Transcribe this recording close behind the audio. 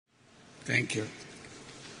Thank you.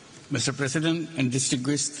 Mr. President and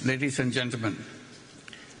distinguished ladies and gentlemen,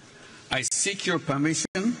 I seek your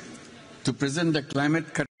permission to present the climate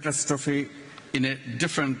catastrophe in a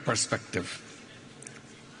different perspective.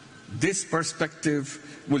 This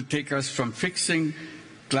perspective will take us from fixing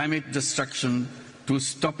climate destruction to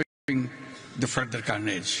stopping the further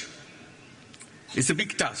carnage. It's a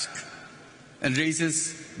big task and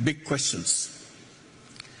raises big questions.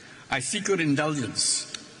 I seek your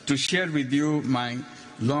indulgence to share with you my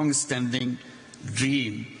long-standing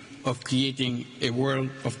dream of creating a world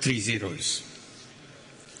of 3 zeros.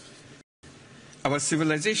 Our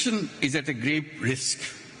civilization is at a grave risk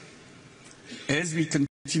as we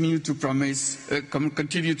continue to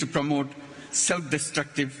promote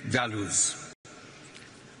self-destructive values.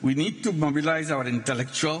 We need to mobilize our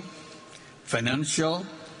intellectual, financial,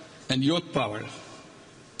 and youth power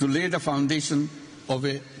to lay the foundation of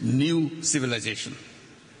a new civilization,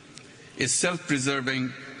 a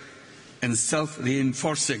self-preserving and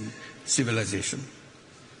self-reinforcing civilization.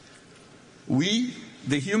 We,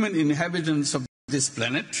 the human inhabitants of this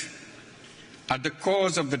planet, are the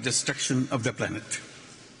cause of the destruction of the planet.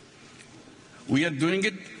 We are doing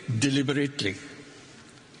it deliberately.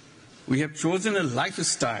 We have chosen a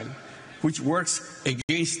lifestyle which works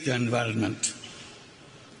against the environment.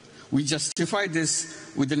 We justify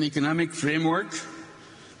this with an economic framework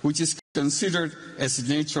which is considered as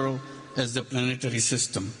natural as the planetary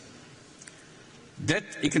system. That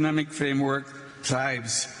economic framework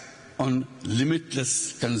thrives on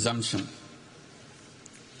limitless consumption.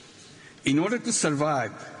 In order to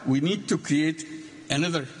survive, we need to create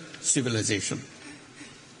another civilization,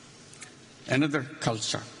 another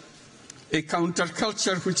culture, a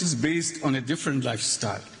counterculture which is based on a different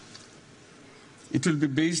lifestyle. It will be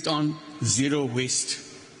based on zero waste.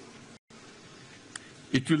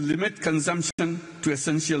 It will limit consumption to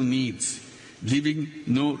essential needs, leaving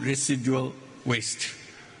no residual waste.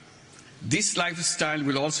 This lifestyle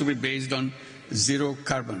will also be based on zero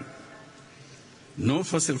carbon, no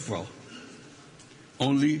fossil fuel,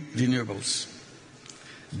 only renewables.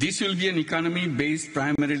 This will be an economy based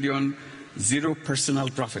primarily on zero personal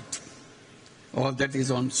profit. All that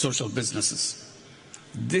is on social businesses.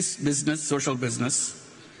 This business, social business,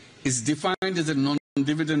 is defined as a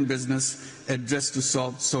non-dividend business addressed to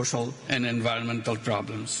solve social and environmental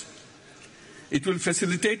problems. It will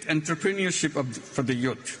facilitate entrepreneurship for the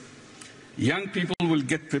youth. Young people will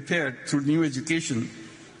get prepared through new education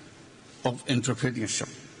of entrepreneurship.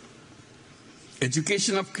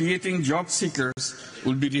 Education of creating job seekers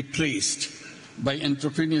will be replaced by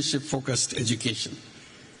entrepreneurship-focused education.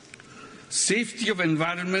 Safety of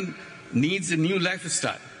environment needs a new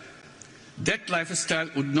lifestyle. That lifestyle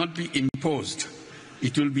would not be imposed.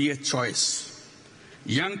 It will be a choice.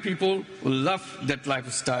 Young people will love that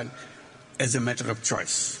lifestyle as a matter of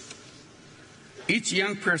choice. Each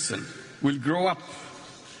young person will grow up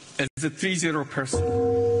as a 3-0 person.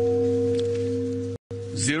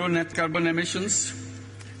 Zero net carbon emissions,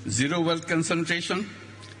 zero wealth concentration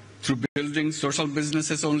through building social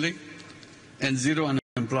businesses only, and zero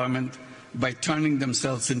unemployment by turning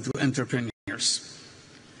themselves into entrepreneurs.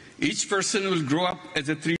 Each person will grow up as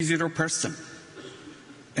a 3-0 person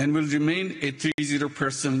and will remain a 3-0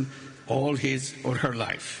 person all his or her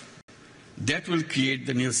life. That will create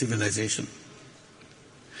the new civilization.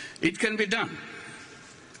 It can be done.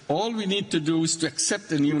 All we need to do is to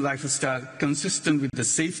accept a new lifestyle consistent with the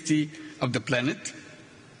safety of the planet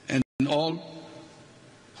and all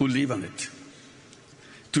who live on it.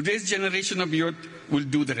 Today's generation of youth will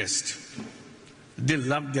do the rest. They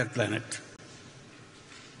love their planet.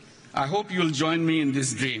 I hope you'll join me in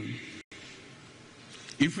this dream.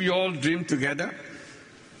 If we all dream together,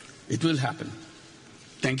 it will happen.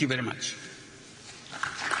 Thank you very much.